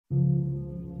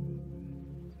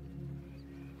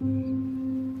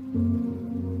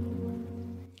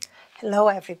Hello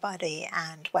everybody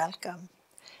and welcome.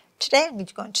 Today I'm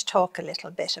going to talk a little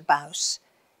bit about,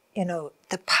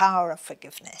 the power of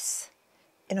forgiveness.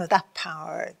 That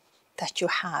power that you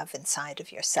have inside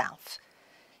of yourself.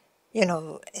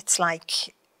 It's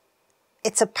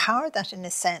a power that in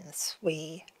a sense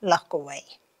we lock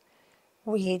away.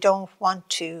 We don't want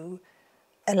to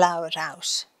allow it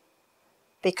out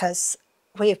because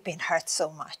we have been hurt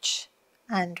so much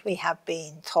and we have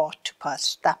been taught to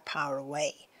put that power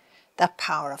away, that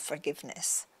power of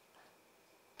forgiveness.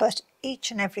 But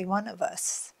each and every one of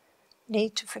us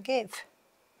need to forgive,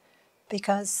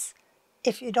 because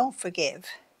if you don't forgive,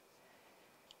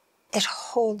 it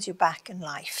holds you back in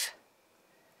life.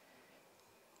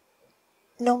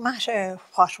 No matter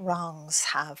what wrongs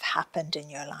have happened in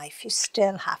your life, you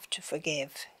still have to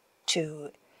forgive.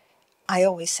 I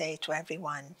always say to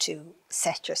everyone, to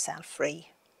set yourself free,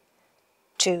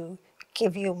 to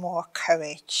give you more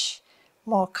courage,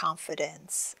 more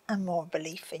confidence, and more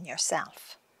belief in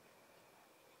yourself.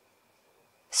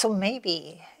 So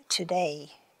maybe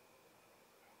today,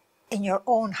 in your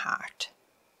own heart,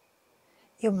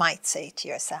 you might say to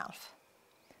yourself,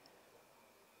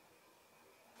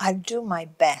 I'll do my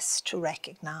best to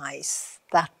recognize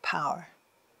that power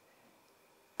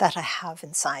that I have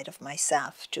inside of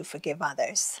myself to forgive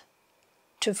others,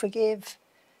 to forgive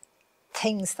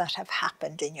things that have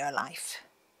happened in your life,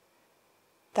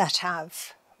 that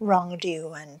have wronged you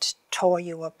and tore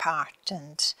you apart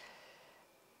and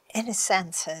in a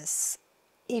sense has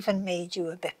even made you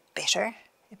a bit bitter,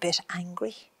 a bit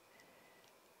angry.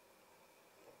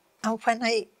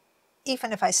 And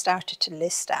even if I started to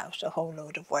list out a whole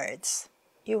load of words,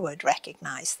 you would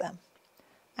recognize them.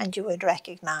 And you would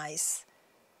recognize,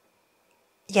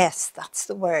 yes, that's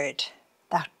the word,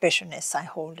 that bitterness I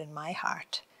hold in my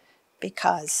heart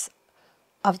because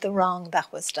of the wrong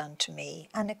that was done to me.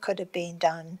 And it could have been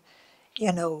done,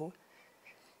 it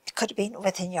could have been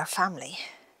within your family.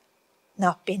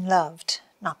 Not being loved,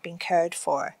 not being cared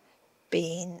for,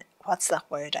 being, what's that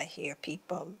word I hear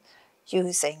people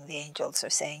using, the angels are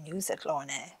saying, use it,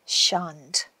 Lorna,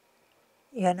 shunned.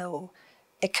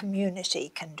 A community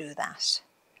can do that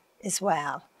as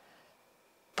well.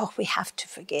 But we have to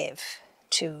forgive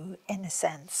to, in a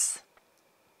sense,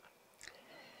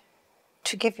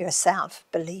 to give yourself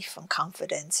belief and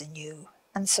confidence in you.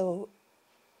 And so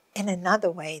in another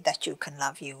way that you can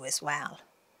love you as well.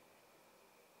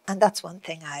 And that's one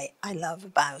thing I love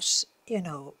about,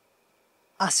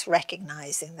 us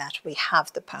recognizing that we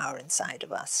have the power inside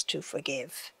of us to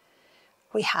forgive.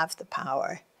 We have the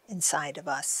power inside of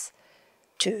us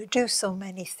to do so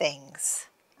many things.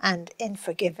 And in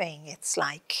forgiving, it's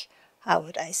like, how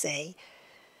would I say,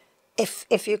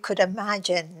 if you could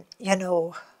imagine,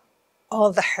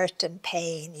 all the hurt and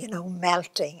pain,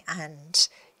 melting and,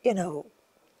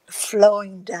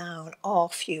 flowing down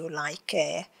off you like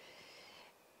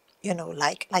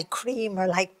like cream or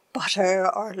like butter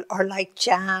or like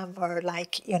jam or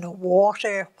like,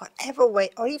 water, whatever way,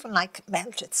 or even like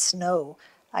melted snow.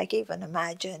 Like even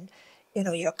imagine,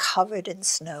 you're covered in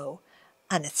snow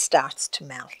and it starts to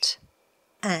melt.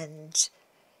 And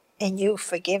in you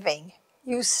forgiving,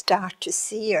 you start to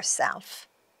see yourself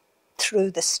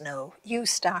through the snow. You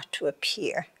start to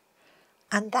appear.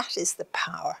 And that is the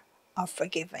power of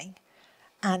forgiving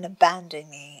and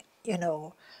abandoning,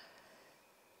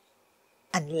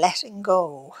 and letting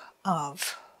go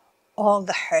of all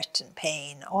the hurt and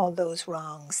pain, all those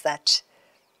wrongs that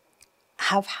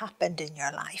have happened in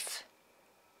your life,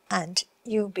 and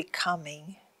you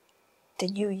becoming the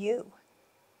new you,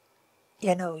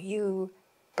 you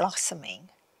blossoming.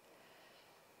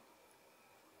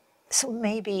 So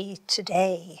maybe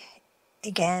today,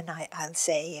 again, I'll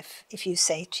say, if you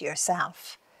say to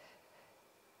yourself,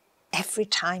 every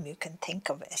time you can think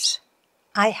of it,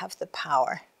 I have the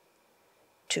power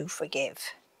to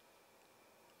forgive.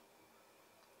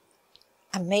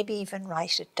 And maybe even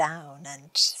write it down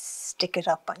and stick it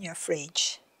up on your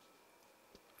fridge,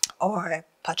 or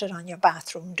put it on your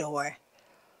bathroom door,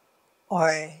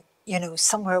 or,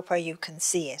 somewhere where you can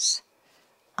see it.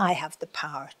 I have the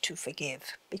power to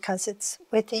forgive, because it's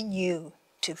within you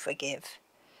to forgive.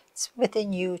 It's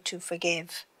within you to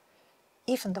forgive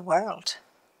even the world.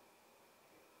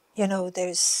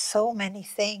 There's so many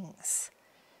things.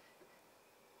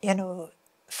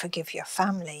 Forgive your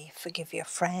family, forgive your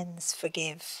friends,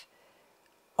 forgive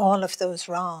all of those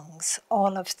wrongs,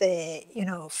 all of the,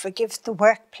 forgive the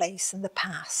workplace in the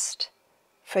past,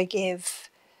 forgive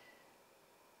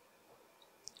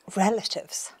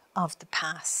relatives of the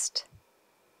past,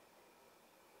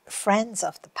 friends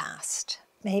of the past.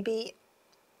 Maybe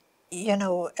you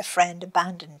know, a friend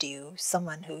abandoned you,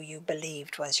 someone who you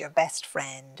believed was your best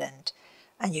friend,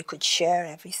 and you could share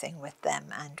everything with them.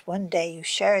 And one day you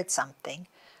shared something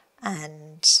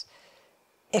and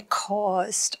it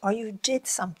caused, or you did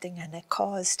something and it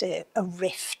caused a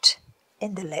rift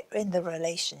in the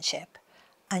relationship,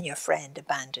 and your friend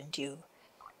abandoned you.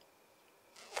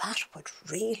 That would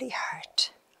really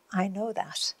hurt. I know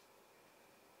that.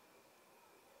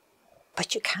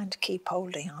 But you can't keep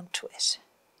holding on to it.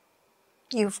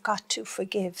 You've got to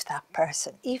forgive that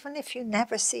person, even if you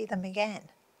never see them again.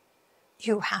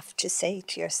 You have to say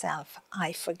to yourself,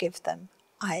 I forgive them,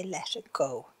 I let it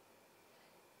go.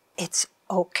 It's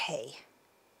okay.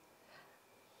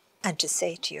 And to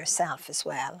say to yourself as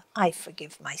well, I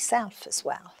forgive myself as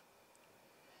well.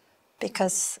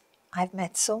 Because I've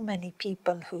met so many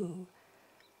people who,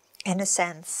 in a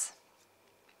sense,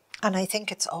 and I think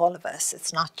it's all of us,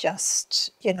 it's not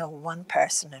just, you know, one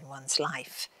person in one's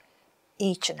life.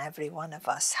 Each and every one of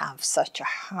us have such a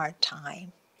hard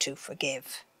time to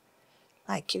forgive.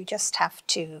 Like, you just have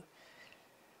to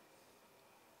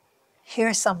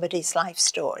hear somebody's life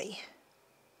story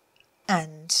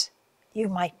and you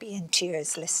might be in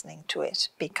tears listening to it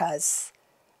because,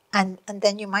 and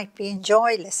then you might be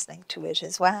enjoy listening to it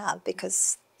as well,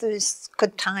 because there's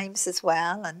good times as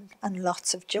well and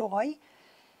lots of joy.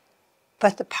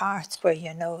 But the parts where,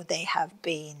 you know, they have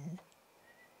been,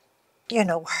 you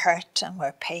know, hurt and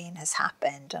where pain has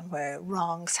happened and where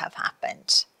wrongs have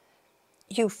happened,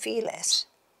 you feel it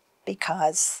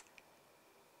because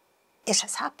it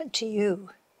has happened to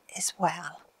you as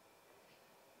well,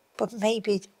 but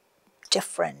maybe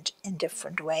different in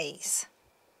different ways.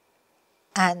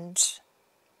 And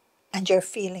you're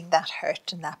feeling that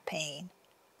hurt and that pain,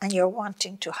 and you're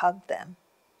wanting to hug them,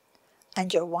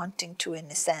 and you're wanting to, in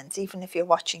a sense, even if you're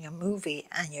watching a movie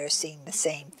and you're seeing the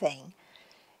same thing,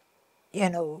 you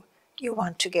know, you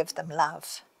want to give them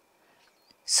love.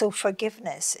 So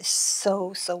forgiveness is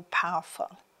so, so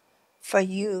powerful. For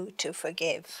you to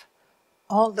forgive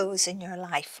all those in your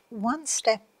life, one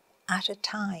step at a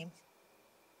time.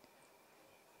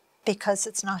 Because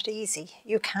it's not easy.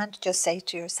 You can't just say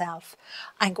to yourself,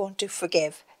 I'm going to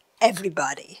forgive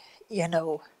everybody, you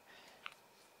know.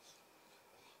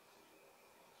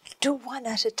 Do one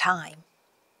at a time,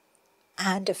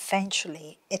 and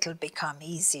eventually it'll become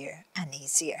easier and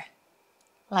easier.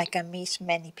 Like, I meet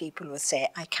many people who say,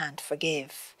 I can't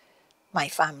forgive my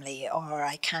family, or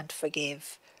I can't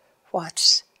forgive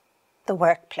what the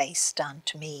workplace done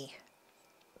to me,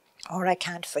 or I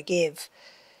can't forgive,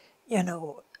 you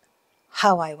know,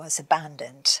 how I was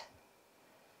abandoned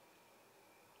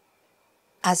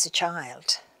as a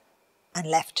child and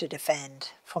left to defend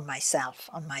for myself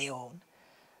on my own.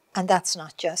 And that's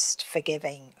not just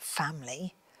forgiving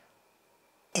family,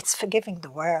 it's forgiving the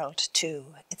world too.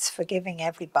 It's forgiving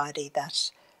everybody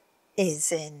that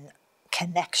is in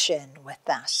connection with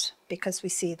that, because we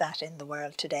see that in the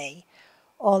world today.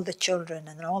 All the children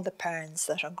and all the parents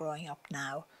that are growing up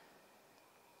now,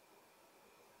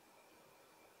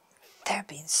 they're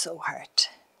being so hurt.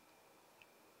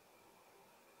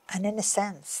 And in a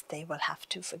sense, they will have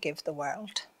to forgive the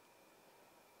world.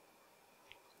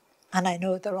 And I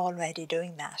know they're already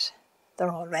doing that.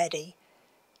 They're already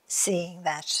seeing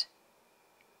that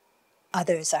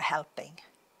others are helping,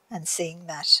 and seeing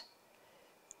that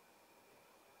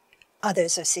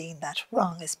others are seeing that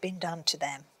wrong has been done to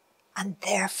them, and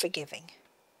they're forgiving.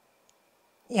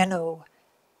 You know,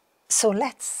 so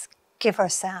let's give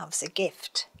ourselves a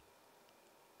gift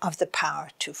of the power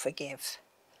to forgive,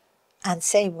 and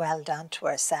say well done to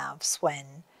ourselves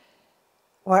when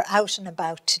we're out and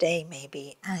about today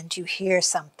maybe, and you hear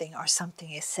something, or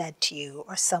something is said to you,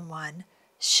 or someone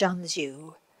shuns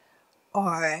you,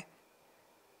 or,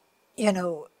 you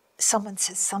know, someone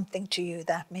says something to you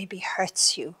that maybe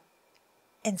hurts you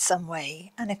in some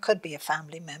way. And it could be a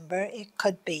family member, it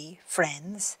could be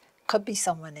friends, it could be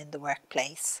someone in the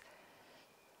workplace,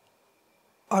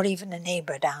 or even a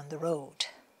neighbour down the road.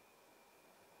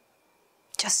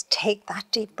 Just take that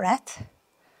deep breath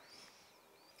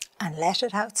and let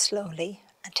it out slowly,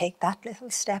 and take that little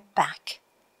step back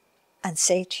and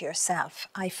say to yourself,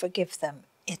 I forgive them,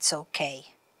 it's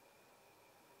okay.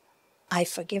 I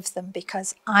forgive them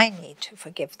because I need to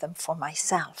forgive them for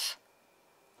myself,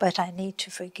 but I need to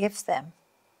forgive them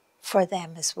for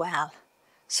them as well,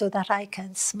 so that I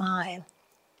can smile,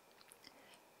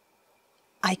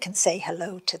 I can say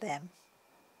hello to them,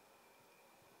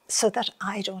 so that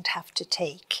I don't have to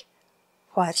take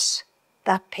what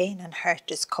that pain and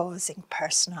hurt is causing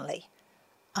personally.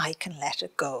 I can let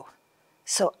it go,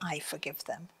 so I forgive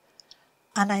them.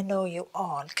 And I know you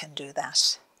all can do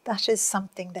that. That is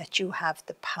something that you have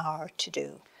the power to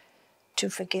do, to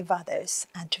forgive others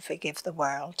and to forgive the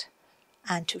world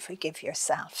and to forgive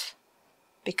yourself,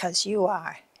 because you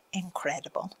are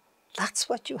incredible. That's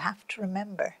what you have to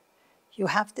remember. You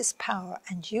have this power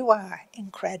and you are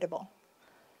incredible.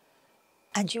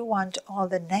 And you want all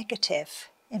the negative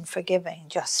in forgiving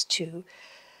just to,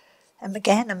 and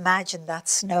again, imagine that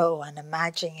snow and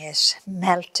imagine it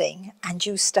melting and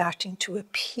you starting to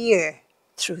appear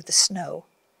through the snow,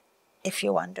 if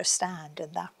you understand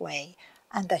in that way,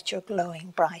 and that you're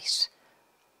glowing bright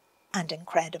and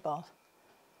incredible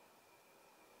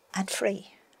and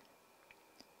free,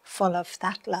 full of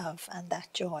that love and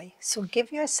that joy. So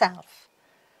give yourself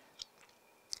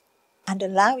and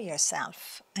allow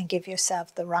yourself and give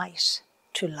yourself the right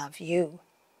to love you,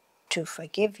 to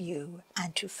forgive you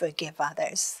and to forgive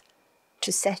others,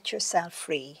 to set yourself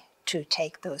free, to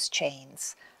take those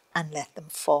chains and let them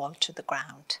fall to the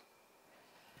ground.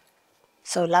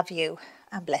 So love you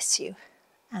and bless you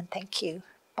and thank you.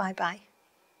 Bye bye.